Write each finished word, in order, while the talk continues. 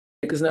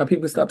because now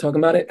people stop talking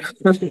about it.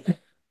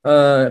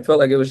 I felt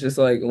like it was just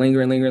like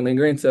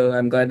lingering. So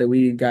I'm glad that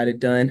we got it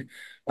done.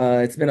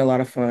 It's been a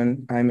lot of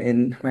fun.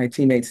 My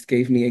teammates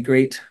gave me a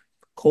great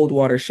cold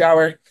water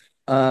shower.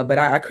 But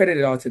I credit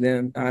it all to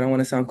them. I don't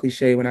want to sound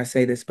cliche when I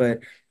say this, but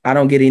I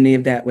don't get any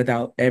of that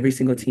without every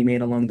single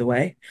teammate along the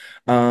way.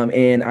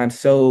 And I'm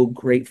so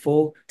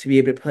grateful to be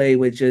able to play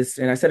with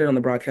and I said it on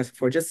the broadcast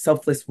before, just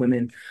selfless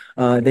women.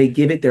 They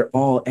give it their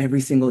all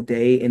every single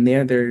day, and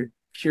they're their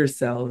pure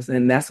selves.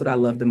 And that's what I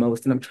love the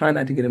most. And I'm trying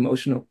not to get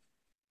emotional,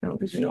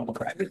 because I'm a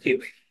cry with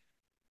you.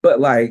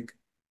 But like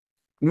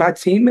my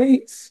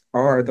teammates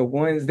are the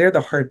ones, they're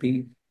the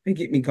heartbeat. They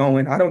get me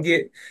going. I don't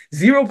get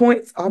 0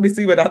 points,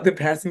 obviously, without them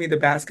passing me the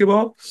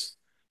basketball.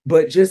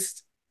 But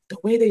just the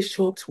way they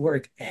show up to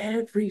work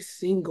every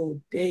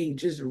single day,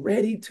 just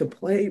ready to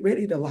play,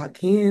 ready to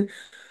lock in.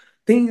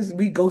 Things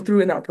we go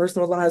through in our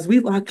personal lives, we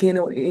lock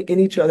in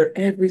each other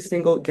every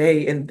single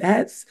day. And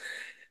that's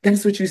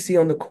what you see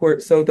on the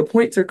court. So the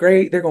points are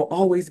great. They're gonna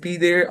always be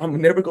there.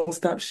 I'm never gonna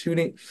stop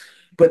shooting.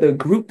 But the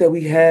group that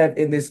we have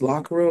in this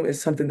locker room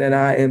is something that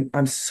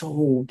I'm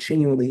so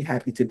genuinely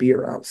happy to be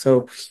around.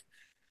 So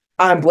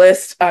I'm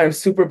blessed. I'm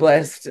super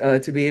blessed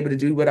to be able to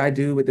do what I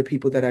do with the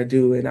people that I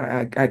do, and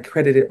I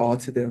credit it all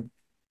to them.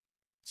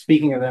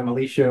 Speaking of them,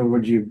 Alysha,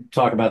 would you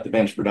talk about the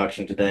bench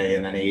production today?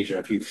 And then Asia,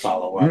 if you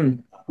follow up,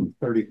 Mm.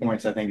 30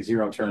 points, I think,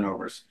 zero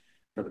turnovers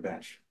for the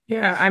bench.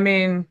 Yeah, I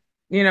mean,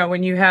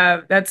 when you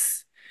have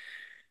that's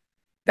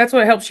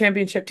what helps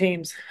championship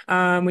teams.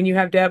 When you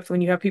have depth,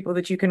 when you have people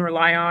that you can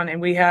rely on,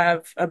 and we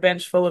have a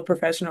bench full of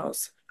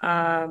professionals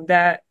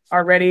that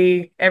are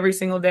ready every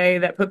single day,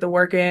 that put the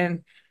work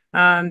in,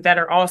 that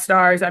are all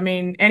stars. I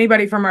mean,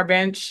 anybody from our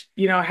bench,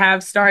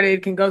 have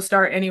started, can go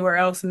start anywhere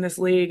else in this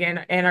league,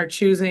 and are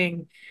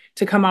choosing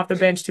to come off the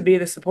bench to be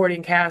the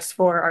supporting cast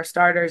for our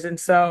starters. And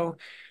so,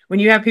 when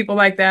you have people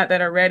like that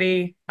that are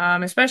ready,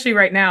 especially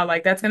right now,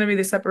 like that's going to be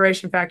the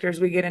separation factor as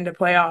we get into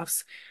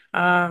playoffs.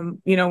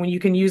 When you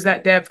can use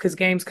that depth because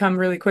games come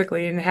really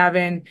quickly, and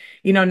having,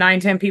 9,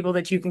 10 people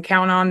that you can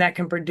count on that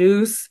can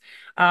produce,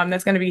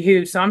 that's going to be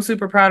huge. So I'm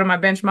super proud of my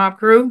bench mob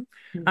crew.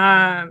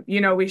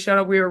 We showed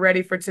up, we were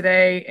ready for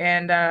today,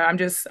 and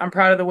I'm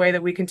proud of the way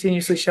that we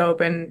continuously show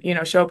up and,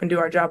 show up and do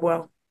our job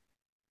well.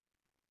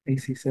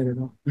 AC said it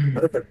all.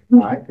 Perfect. All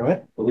right, go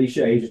ahead.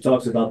 Alicia Asia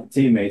talks about the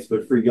teammates,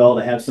 but for y'all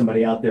to have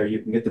somebody out there you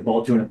can get the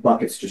ball to in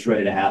buckets just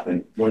ready to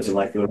happen. What is it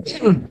like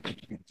doing?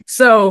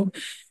 So,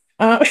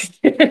 uh,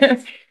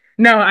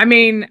 no, I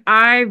mean,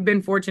 I've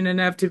been fortunate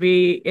enough to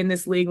be in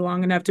this league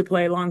long enough to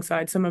play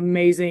alongside some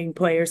amazing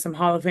players, some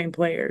Hall of Fame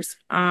players.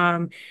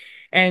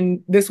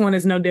 And this one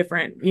is no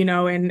different,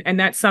 and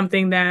that's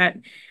something that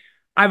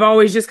I've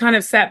always just kind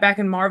of sat back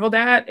and marveled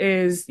at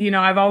is,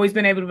 I've always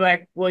been able to be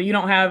like, well, you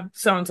don't have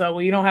so and so,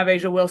 well, you don't have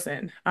Asia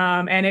Wilson.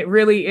 And it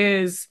really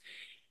is,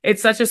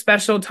 it's such a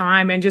special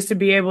time. And just to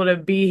be able to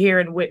be here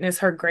and witness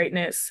her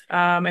greatness,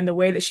 and the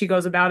way that she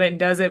goes about it and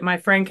does it. My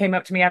friend came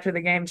up to me after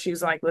the game. She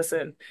was like,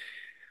 listen,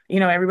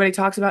 everybody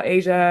talks about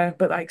Asia,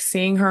 but like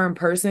seeing her in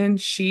person,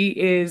 she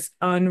is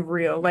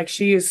unreal. Like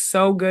she is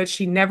so good.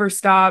 She never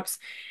stops.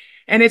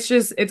 And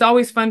it's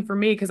always fun for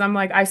me because I'm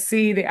like, I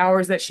see the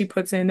hours that she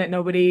puts in that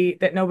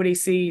nobody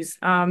sees.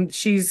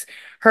 She's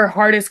her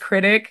hardest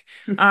critic.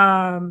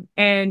 And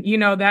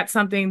that's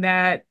something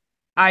that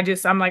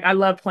I'm like, I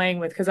love playing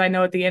with because I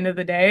know at the end of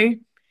the day,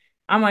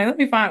 I'm like, let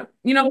me find,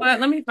 you know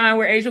what? Let me find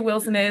where Asia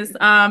Wilson is,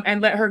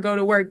 and let her go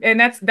to work. And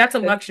that's a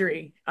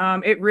luxury.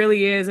 It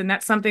really is. And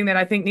that's something that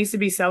I think needs to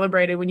be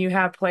celebrated when you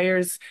have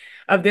players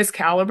of this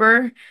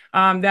caliber,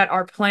 that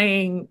are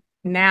playing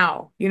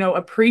now,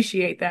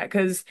 appreciate that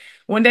because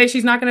one day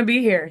she's not going to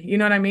be here. You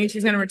know what I mean?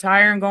 She's going to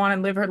retire and go on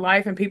and live her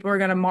life, and people are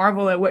going to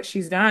marvel at what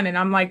she's done. And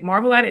I'm like,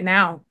 marvel at it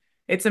now.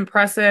 It's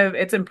impressive.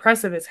 It's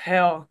impressive as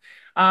hell.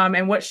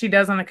 And what she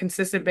does on a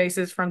consistent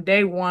basis from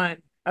day one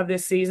of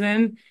this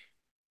season,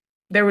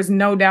 there was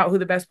no doubt who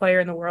the best player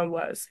in the world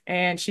was.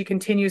 And she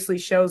continuously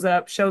shows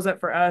up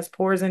for us,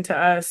 pours into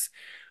us.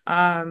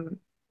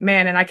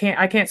 Man, and I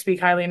can't speak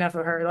highly enough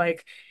of her.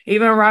 Like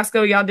even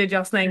Roscoe, y'all did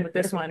y'all's thing with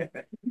this one.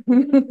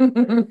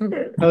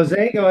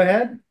 Jose, go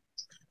ahead.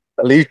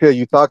 Alysha,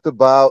 you talked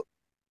about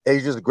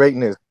Asia's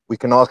greatness. We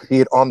can all see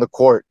it on the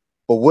court.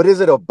 But what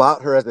is it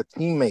about her as a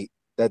teammate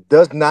that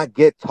does not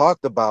get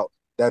talked about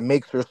that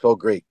makes her so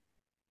great?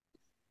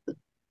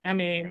 I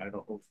mean,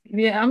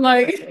 yeah, I'm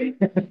like,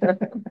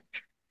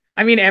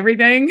 I mean,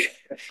 everything.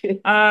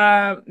 No,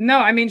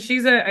 I mean,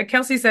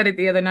 Kelsey said it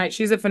the other night.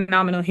 She's a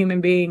phenomenal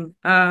human being.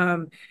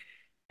 And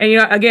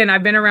again,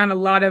 I've been around a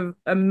lot of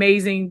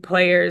amazing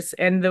players,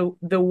 and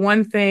the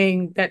one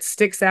thing that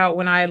sticks out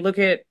when I look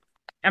at,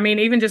 I mean,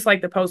 even just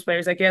like the post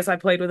players, I guess I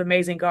played with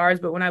amazing guards,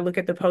 but when I look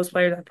at the post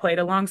players I played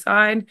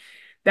alongside,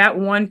 that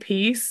one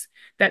piece,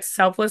 that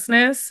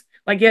selflessness,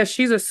 like, yes,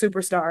 she's a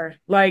superstar.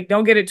 Like,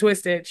 don't get it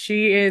twisted.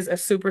 She is a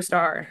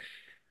superstar,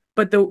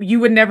 but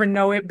you would never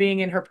know it being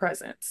in her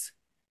presence.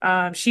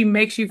 She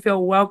makes you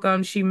feel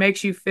welcome. She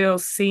makes you feel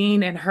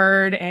seen and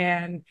heard.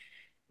 And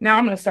now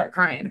I'm gonna start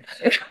crying.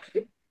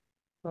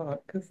 Oh,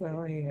 'cause I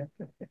am.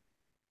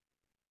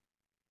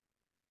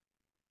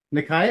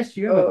 Nikias,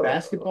 do you have a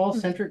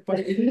basketball-centric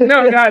question?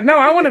 No, God, no,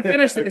 I want to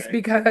finish this Okay.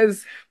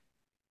 because,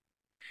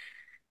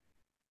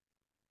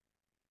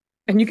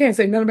 and you can't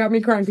say nothing about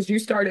me crying because you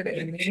started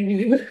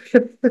it.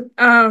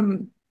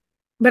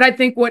 But I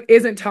think what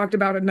isn't talked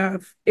about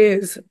enough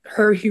is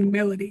her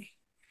humility.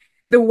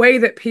 The way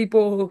that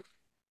people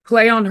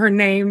play on her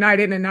name night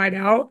in and night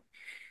out.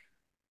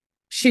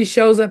 She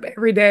shows up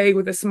every day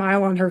with a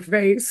smile on her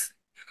face.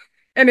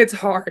 And it's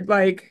hard.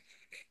 Like,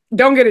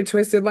 don't get it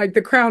twisted. Like,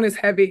 the crown is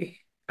heavy.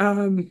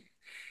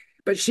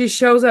 But she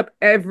shows up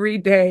every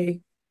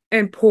day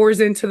and pours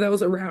into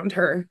those around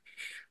her.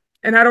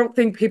 And I don't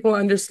think people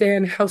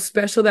understand how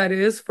special that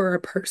is for a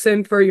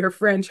person, for your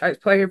franchise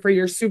player, for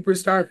your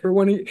superstar,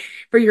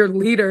 for your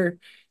leader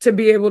to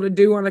be able to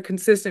do on a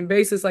consistent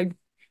basis. Like,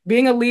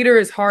 being a leader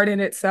is hard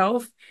in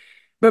itself,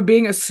 but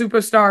being a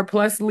superstar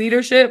plus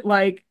leadership,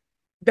 like,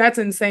 that's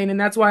insane. And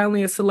that's why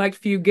only a select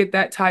few get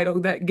that title,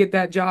 that get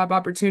that job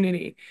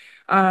opportunity.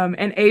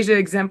 And Asia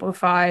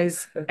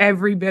exemplifies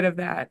every bit of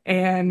that.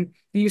 And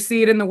you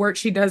see it in the work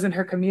she does in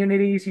her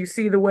communities. You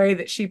see the way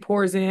that she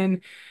pours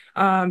in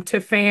to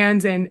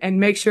fans and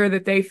make sure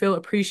that they feel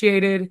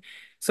appreciated.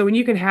 So when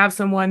you can have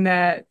someone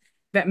that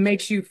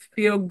makes you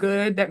feel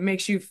good, that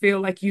makes you feel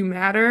like you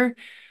matter,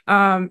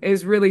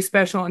 is really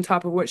special on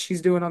top of what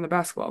she's doing on the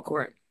basketball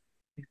court.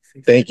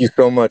 Thank you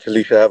so much,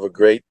 Alysha. Have a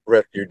great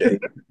rest of your day.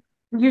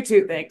 You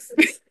too, thanks.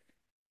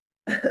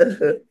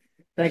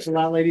 Thanks a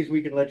lot, ladies.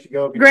 We can let you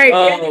go. Great,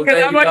 Oh, because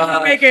I thank wasn't God.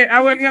 gonna make it. I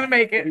wasn't gonna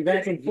make We'll be it.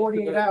 back in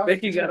 48 hours.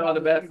 Becky got all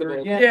the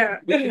basketball. Yeah.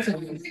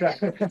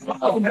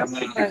 Oh,